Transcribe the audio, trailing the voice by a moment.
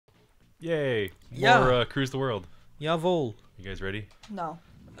Yay! Yeah. More Cruise the World. Jawohl. You guys ready? No.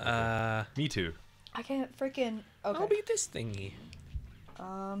 Me too. I can't freaking. Okay. I'll be this thingy.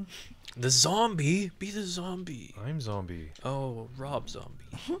 Um. The zombie. Be the zombie. I'm zombie. Oh, Rob Zombie.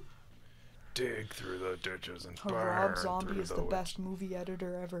 Dig through the ditches and Rob Zombie is the best movie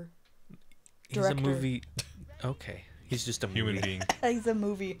editor ever. He's Director. a movie. Okay. He's just a human movie. being. He's a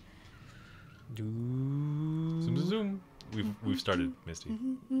movie. Zoom, zoom, zoom. We've started, Misty.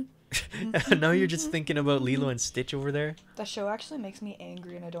 Now you're just thinking about Lilo and Stitch over there. That show actually makes me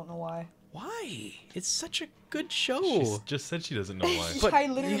angry, and I don't know why. Why? It's such a good show. She just said she doesn't know why. But I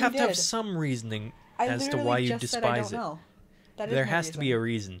literally you have to have did. some reasoning I as to literally why you just said I despise don't it. know. That is There my has to be a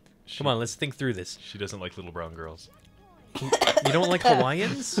reason. reason. Come on, let's think through this. She doesn't like little brown girls. You don't like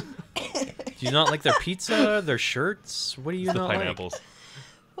Hawaiians? Do you not like their pizza, their shirts? What do you The not like? pineapples.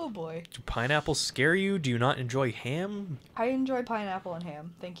 Oh boy. Do pineapples scare you? Do you not enjoy ham? I enjoy pineapple and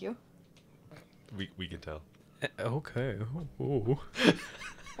ham. Thank you. We can tell. Okay. Oh.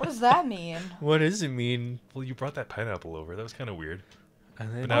 What does that mean? What does it mean? Well, you brought that pineapple over. That was kind of weird.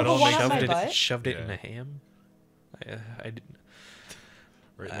 And then now it all makes shoved sense. it, butt? shoved it in Yeah. a ham. I didn't.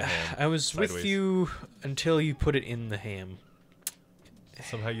 Right in the hand. I was with Sideways. you until you put it in the ham.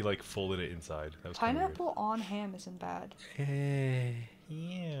 Somehow you like folded it inside. That was kinda weird. Pineapple on ham isn't bad.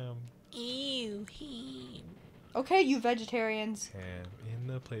 Yeah. Ew, ham. Okay, you vegetarians. Ham in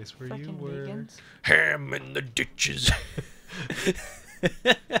the place where you Freaking were. vegans. Ham in the ditches.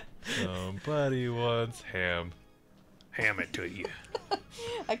 Somebody wants ham. Ham it to you.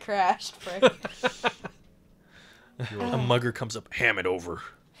 I crashed, frick. A mugger comes up, ham it over.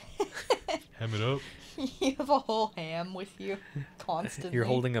 Ham it up. You have a whole ham with you constantly. You're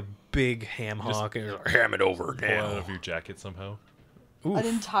holding a big ham Just hock and you're like, ham it over Pull out now. of your jacket somehow. an Oof.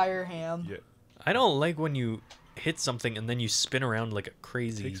 entire ham. Yeah. I don't like when you hit something and then you spin around like a It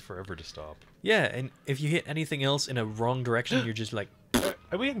crazy. takes forever to stop. Yeah, and if you hit anything else in a wrong direction, you're just like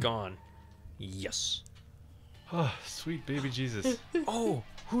I win. gone. Yes. Oh, sweet baby Jesus. Oh,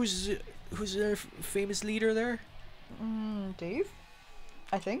 who's their famous leader there? Dave?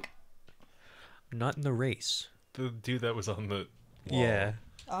 I think. Not in the race. The dude that was on the wall. Yeah.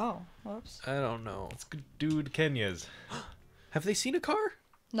 Oh, whoops. I don't know. It's good dude Kenya's. Have they seen a car?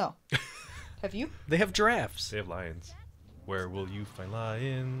 No. Have you? They have giraffes. They have lions. Where will you find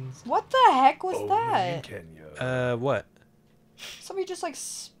lions? What the heck was Only in that? Kenya. What? Somebody just like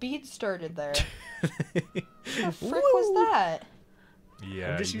speed started there. What the frick was that?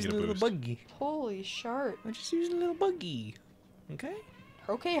 Yeah, I'm just you using need a little boost. buggy. Holy shart. I'm just using a little buggy. Okay?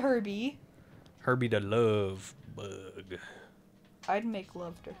 Okay, Herbie. Herbie the love bug. I'd make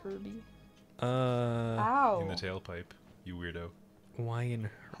love to Herbie. In Ow. the tailpipe, you weirdo. Why in...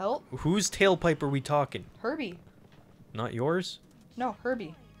 Help. Whose tailpipe are we talking? Herbie. Not yours? No,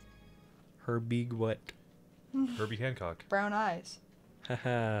 Herbie. Herbie what? Herbie Hancock. Brown eyes.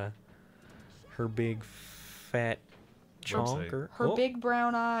 Haha. Her big fat Website. chonker. Her Oh, big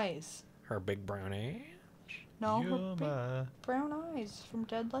brown eyes. Her big brown ass. No, You're her big my brown eyes from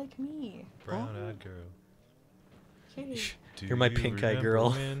Dead Like Me. brown-eyed girl. Kitty. Do You're my you pink-eyed remember girl.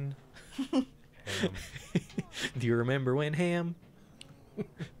 when Ham, Do you remember when Ham?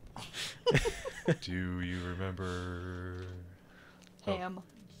 do you remember? Ham.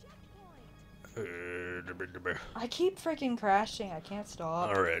 I keep freaking crashing. I can't stop.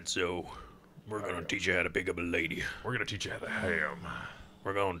 Alright, so we're gonna teach you how to pick up a lady. We're gonna teach you how to ham.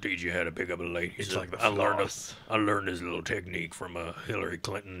 We're gonna teach you how to pick up a lady. It's So like the I learned floss. I learned this little technique from Hillary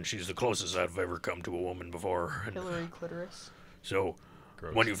Clinton. She's the closest I've ever come to a woman before. And Hillary clitoris. so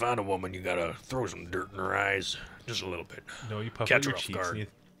Gross. when you find a woman, you gotta throw some dirt in her eyes, just a little bit. No, you puff Catch out your her off cheeks guard. and you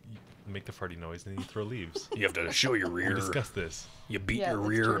make the farty noise and then you throw leaves. You have to show your We rear. discussed this. You beat Yeah, your that's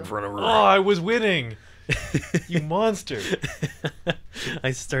rear true. in front of her. Oh, I was winning. You monster.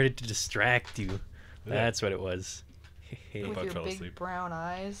 I started to distract you. Yeah. That's what it was. I With thought I your fell big asleep. brown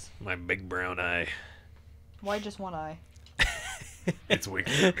eyes. My big brown eye. Why just one eye? It's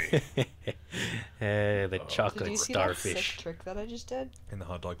winking at me. The Did chocolate you see that starfish. sick trick that I just did? In the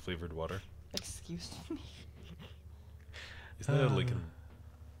hot dog flavored water. Excuse me. Isn't that a Lincoln?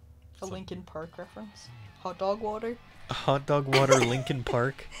 A Linkin Park reference. Hot dog water. Hot dog water Lincoln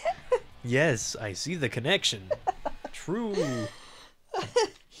Park. Yes, I see the connection. True.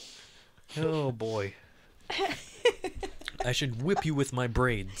 Oh boy. I should whip you with my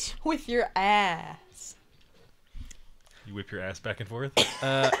braids. With your ass. You whip your ass back and forth?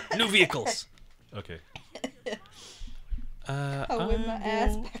 New vehicles. Okay. I whip my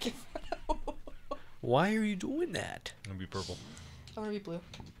ass back and forth. Why are you doing that? I'm gonna be purple. I'm gonna be blue.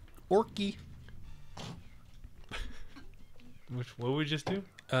 Orky. What would we just do?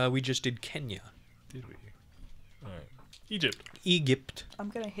 We just did Kenya. Did we? All right. Egypt. I'm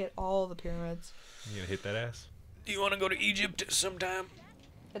gonna hit all the pyramids. You gonna hit that ass? Do you want to go to Egypt sometime?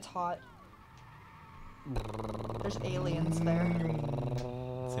 It's hot. There's aliens there.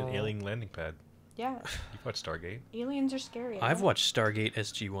 It's an alien landing pad. Yeah, You've watched Stargate. aliens are scary. I I've know. watched Stargate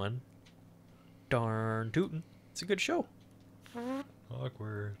SG-1. Darn tootin'. It's a good show.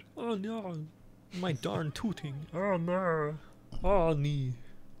 Awkward. Oh no. My darn tooting. Oh no. Oh nee.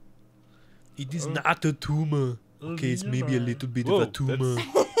 It is not a tumor. Okay, it's maybe a little bit Whoa, of a tumor.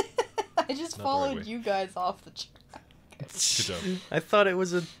 I just Not the right followed way. you guys off the track. Good job. I thought it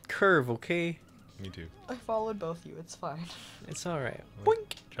was a curve, okay? Me too. I followed both you. It's fine. It's alright. Well,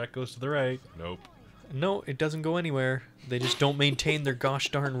 Boink! Track goes to the right. Nope. No, it doesn't go anywhere. They just don't maintain their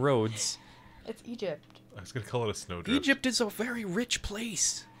gosh darn roads. It's Egypt. I was gonna call it a snowdrift. Egypt is a very rich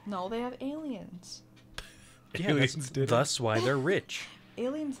place. No, they have aliens. Yeah, Aliens that's did it. thus why they're rich.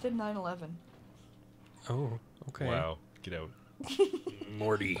 Aliens did 9/11. Oh, okay. Wow. Get out.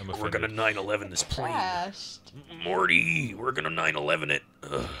 Morty, I'm we're gonna offended. 9/11 this plane. Crashed. Morty, we're gonna 9/11 it.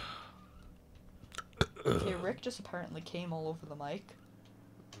 Ugh. Okay, Rick just apparently came all over the mic.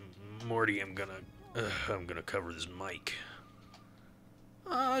 Morty, I'm gonna cover this mic.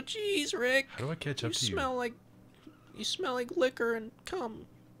 Ah, jeez, Rick. How do I catch You up to you? smell like liquor and cum.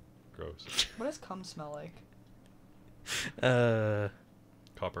 Gross. What does cum smell like?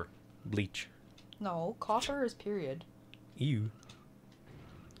 Copper. Bleach. No, copper is period. Ew.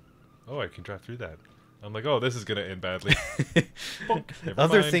 Oh, I can drive through that. I'm like, oh, this is gonna end badly. Bonk. Never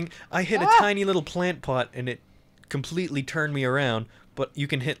Other mind. thing, I hit a Ah! tiny little plant pot and it completely turned me around. But you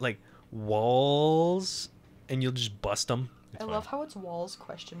can hit like walls and you'll just bust them. It's I fine. love how it's walls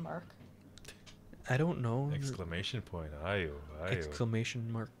question mark. I don't know. Exclamation point. Ayo. Ayo.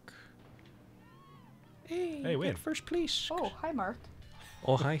 Exclamation mark. Hey, Hey, win. get first place. Oh, hi Mark.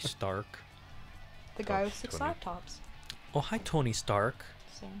 Oh, hi, Stark. The guy Oh, with 6 Tony. laptops. Oh, hi, Tony Stark.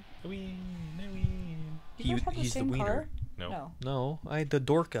 Same. Wee, wee. Do you guys have the he's the same wiener. car? No. No, I had the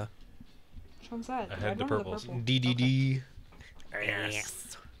Dorka. Which one's that? I The had red the one or purples. purple? DDD.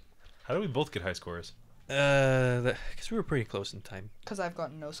 Yes. How do we both get high scores? Because we were pretty close in time. Because I've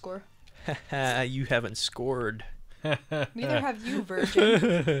gotten no score. Haha, you haven't scored. Neither have you,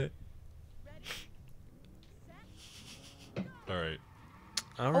 virgin. All right.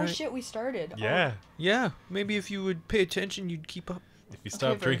 All Oh right. shit, we started. Yeah. Yeah, maybe if you would pay attention, you'd keep up. If you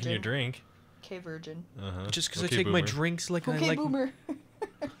stop drinking your virgin. drink. Okay, virgin. Just because Okay, I take my boomer. drinks like I Okay, like. boomer.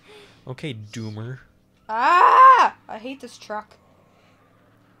 Okay, doomer. Ah! I hate this truck.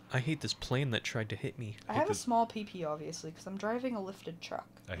 I hate this plane that tried to hit me. I have a small PP, obviously, because I'm driving a lifted truck.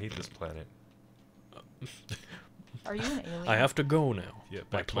 I hate this planet. Are you an alien? I have to go now. Yeah,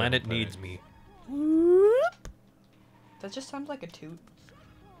 My back to my planet home needs planet. me. That just sounds like a toot.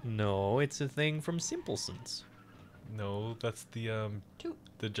 No, it's a thing from Simpsons. No, that's the Toot.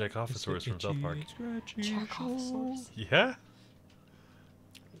 the Jackophsaurus from South Park. Jackophsaurus. Yeah.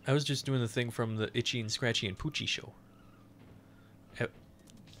 I was just doing the thing from the Itchy and Scratchy and Poochie show.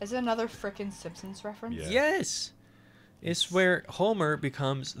 Is it another frickin' Simpsons reference? Yeah. Yes! It's where Homer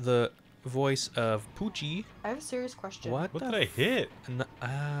becomes the voice of Poochie. I have a serious question. What What the did I hit?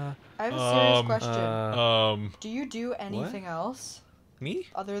 I have a serious Um, question. Do you do anything what? else Me?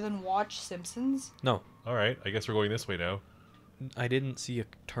 other than watch Simpsons? No, All right. I guess we're going this way now. I didn't see a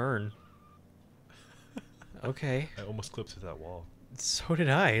turn. Okay. I almost clipped through that wall. So did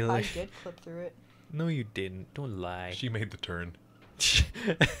I. I Like, did clip through it. no, you didn't. Don't lie. She made the turn.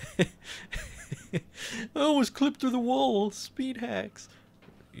 I almost clipped through the wall. Speed hacks.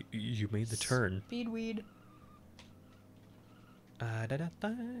 You made the turn. Speedweed. Da-da-da.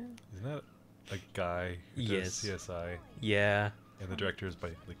 Isn't that a guy who Yes. does CSI? Yeah. And the director is by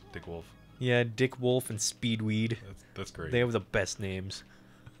like Dick Wolf. Yeah, Dick Wolf and Speedweed. That's great. They have the best names.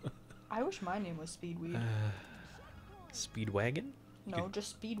 I wish my name was Speedweed. Speedwagon? No,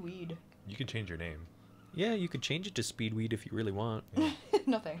 just Speedweed. You can change your name. Yeah, you could change it to Speedweed if you really want.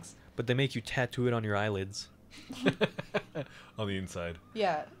 No thanks. But they make you tattoo it on your eyelids. On the inside,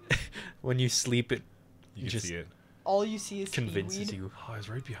 Yeah, When you sleep, it you can Just see it. all you see is convinces Speedweed. you. Oh, I was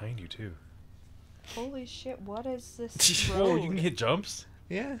right behind you too. Holy shit, what is this Whoa, road? you can hit jumps?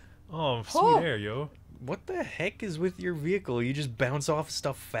 Yeah. Oh, sweet Oh. air, yo. What the heck is with your vehicle? You just bounce off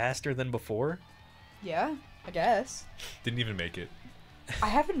stuff faster than before? Yeah, I guess. Didn't even make it. I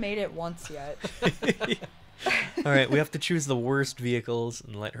haven't made it once yet. Alright, we have to choose the worst vehicles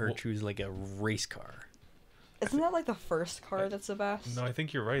and let her Well- choose like a race car. Isn't that like the first car that's the best? No, I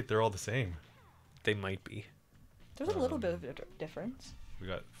think you're right. They're all the same. They might be. There's a little bit of a difference. We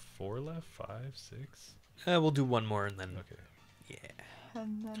got 4 left, 5, 6. We'll do one more and then. Okay. Yeah.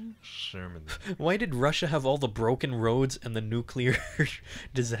 And then Sherman. Why did Russia have all the broken roads and the nuclear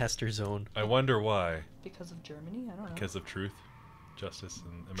disaster zone? I wonder why. because of Germany, I don't know. Because of truth, justice,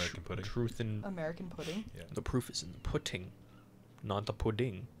 and American pudding. Truth in American pudding. Yeah. the proof is in the pudding, not the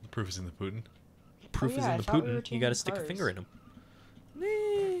pudding. The proof is in the pudding. Proof is yeah, in I the thought we were pudding. You gotta changing stick a cars. finger in him.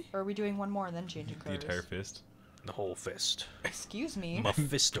 Or are we doing one more and then changing The cars? entire fist. The whole fist. Excuse me.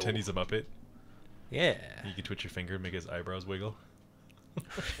 Mephisto. Pretend he's a Muppet. Yeah. You can twitch your finger and make his eyebrows wiggle.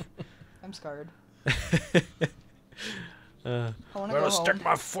 I'm scarred. Uh, I wanna go home.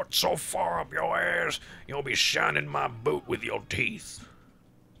 my foot so far up your ass, you'll be shining my boot with your teeth.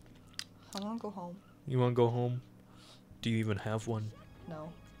 I wanna go home. You wanna go home? Do you even have one?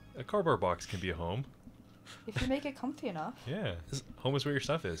 No. A cardboard box can be a home. If you make it comfy enough. Yeah. Home is where your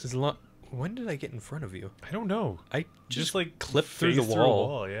stuff is. When did I get in front of you? I don't know. I Just like clipped through the phased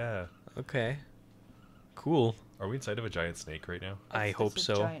wall. Yeah. Okay. Cool. Are we inside of a giant snake right now? I It's hope a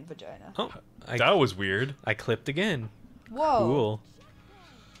so. Giant vagina. Oh, That was weird. I clipped again. Whoa. Cool.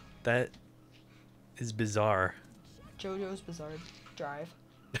 That is bizarre. JoJo's Bizarre Drive.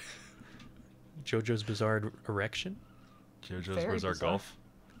 JoJo's Bizarre Erection? JoJo's Very Bizarre bizarre. Golf.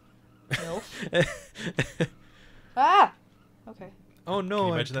 MILF. Ah! Okay. Oh no. Can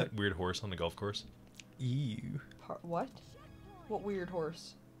you I imagine t- that weird horse on the golf course? Ew. What? What weird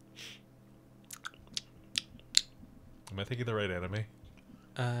horse? Am I thinking the right anime?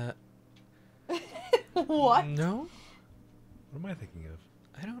 What? No? What am I thinking of?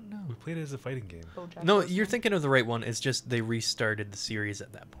 I don't know. We played it as a fighting game. BoJack No, Horseman? you're thinking of the right one. It's just they restarted the series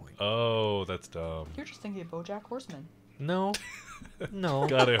at that point. Oh, that's dumb. You're just thinking of BoJack Horseman. No. No.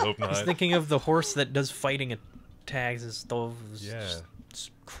 God, I hope I was not. thinking of the horse that does fighting tags and stuff. Yeah. It's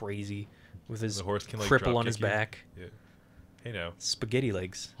crazy. With his The horse can, like, cripple drop on his kick you. back. Yeah. Hey now. Spaghetti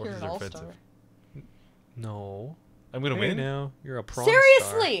legs. You're Horses an are all-star. offensive. No. I'm gonna Hey win? now. You're a prawn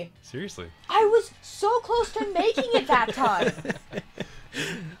Seriously! Seriously. I was so close to making it that time. star.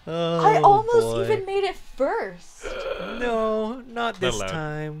 Oh, I almost boy. even made it first. No, not this allowed.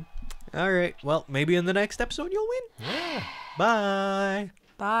 time. All right. Well, maybe in the next episode you'll win. Yeah. Bye.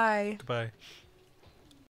 Bye. Goodbye.